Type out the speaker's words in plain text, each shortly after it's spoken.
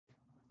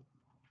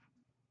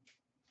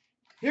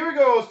Here we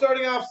go.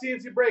 Starting off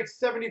CNC break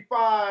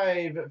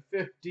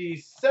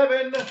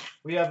 7557.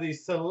 We have the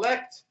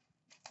Select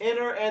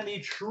inner and the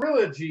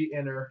Trilogy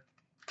inner.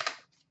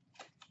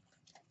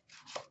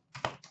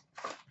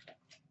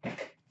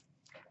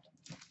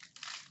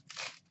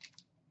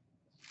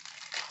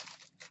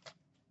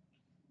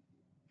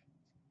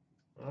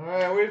 All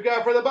right, we've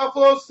got for the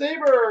Buffalo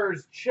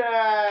Sabres,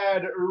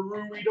 Chad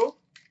Ruhwedel.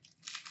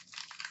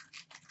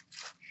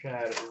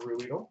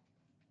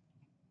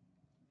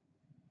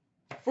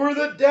 For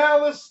the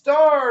Dallas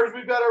Stars,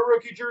 we've got a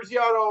rookie jersey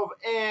auto of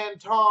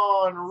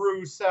Anton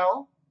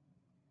Roussel.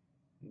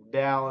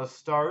 Dallas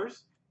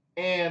Stars,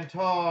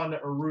 Anton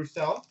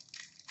Roussel.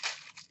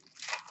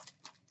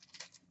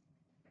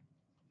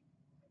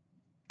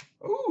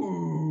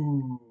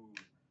 Ooh.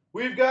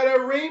 We've got a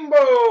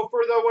rainbow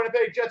for the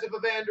Winnipeg Jets of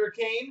Evander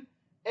Kane.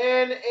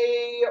 And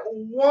a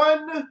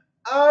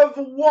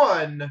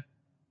 1/1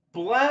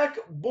 black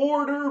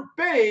border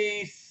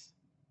base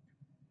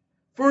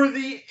for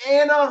the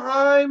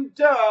Anaheim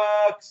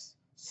Ducks,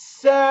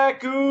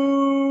 Saku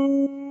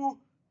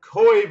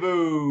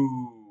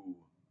Koivu.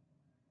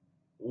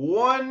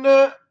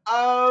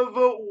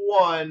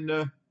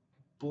 1/1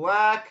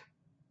 black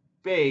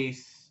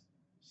base,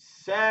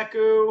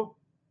 Saku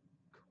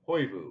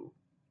Koivu.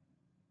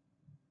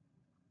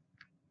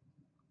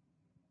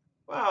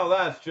 Wow,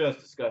 that's just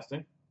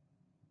disgusting.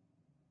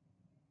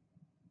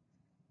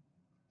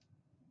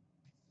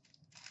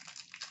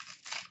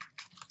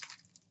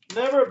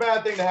 Never a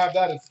bad thing to have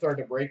that at start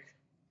to break.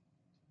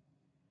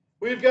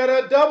 We've got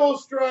a double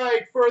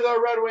strike for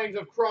the Red Wings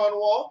of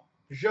Cronwall,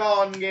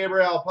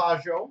 Jean-Gabriel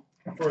Pageau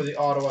for the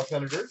Ottawa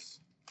Senators.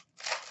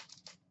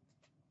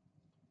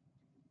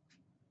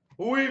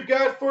 We've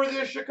got for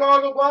the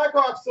Chicago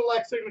Blackhawks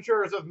select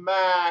signatures of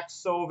Max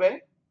Sauve.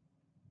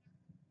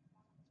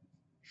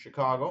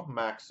 Chicago,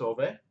 Max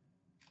Sauve.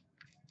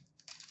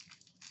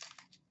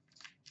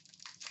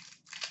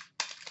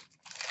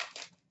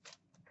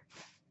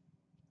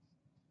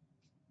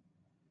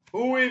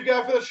 Who we've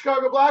got for the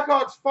Chicago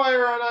Blackhawks,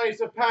 Fire on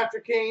Ice of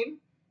Patrick Kane.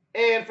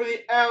 And for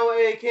the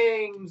LA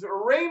Kings,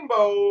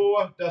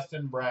 Rainbow,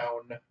 Dustin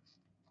Brown.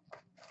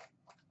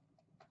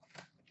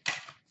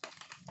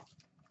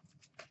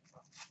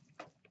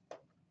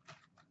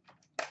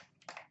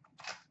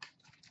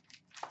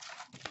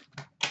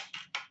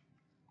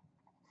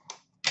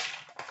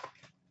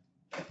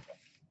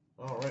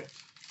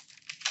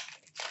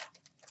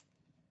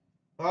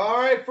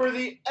 All right, for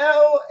the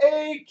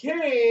LA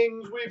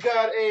Kings, we've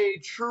got a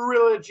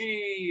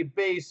Trilogy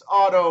base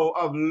auto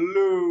of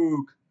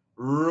Luc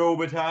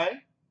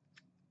Robitaille.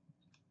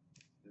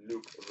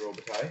 Luc,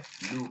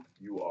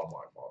 you are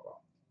my father.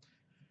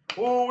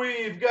 Who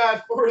we've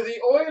got for the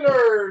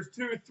Oilers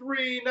to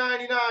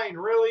 399,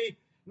 really,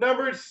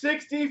 numbered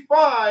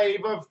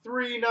 65 of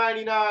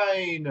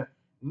 399,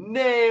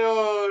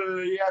 Nail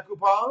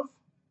Yakupov.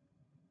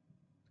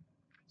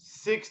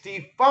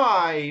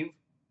 65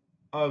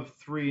 of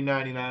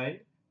 399,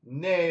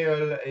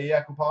 Nail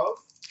Yakupov.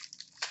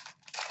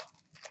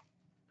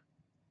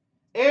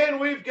 And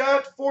we've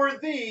got for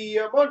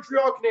the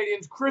Montreal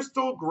Canadiens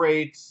Crystal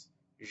Greats,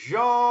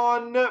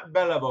 Jean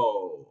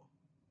Beliveau.